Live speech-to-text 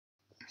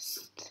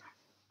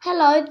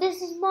Hello,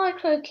 this is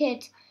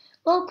microkid.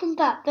 Welcome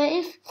back. But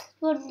if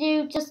you're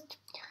new,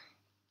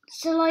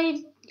 shall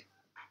I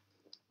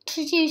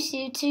introduce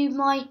you to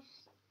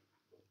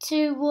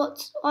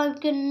what I'm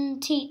going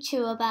to teach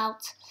you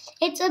about?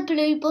 It's a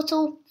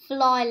bluebottle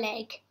fly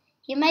leg.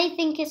 You may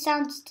think it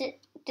sounds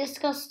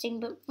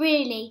disgusting, but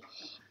really,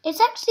 it's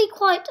actually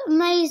quite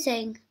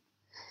amazing.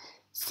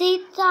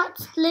 See that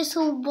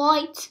little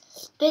white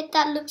bit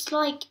that looks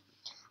like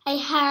a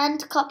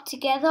hand cupped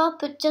together,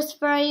 but just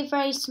very,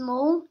 very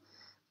small?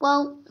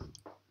 Well,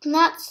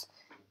 that's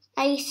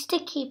a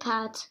sticky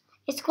pad.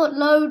 It's got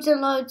loads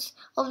and loads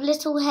of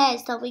little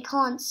hairs that we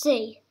can't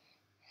see.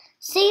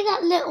 See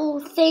that little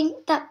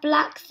thing, that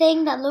black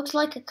thing that looks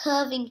like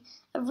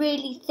a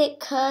really thick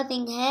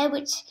curving hair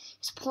which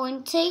is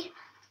pointy?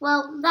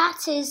 Well,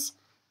 that is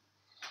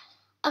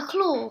a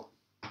claw.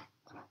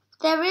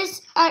 There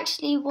is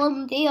actually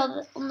one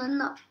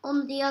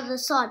on the other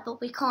side, but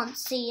we can't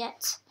see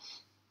it.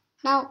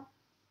 Now,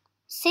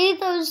 see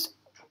those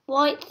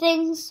white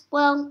things?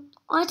 Well,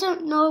 I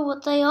don't know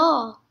what they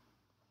are.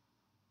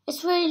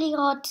 It's really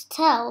hard to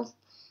tell.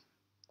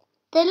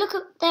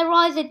 They're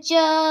either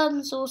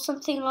germs or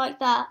something like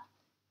that.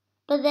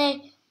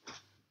 And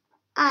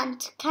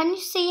can you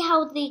see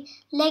how the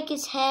leg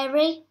is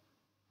hairy?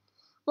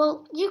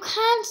 Well, you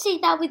can see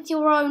that with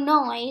your own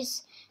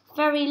eyes.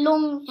 Very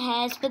long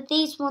hairs, but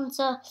these ones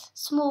are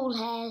small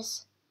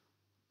hairs.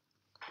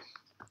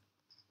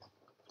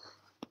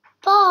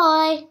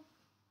 Bye.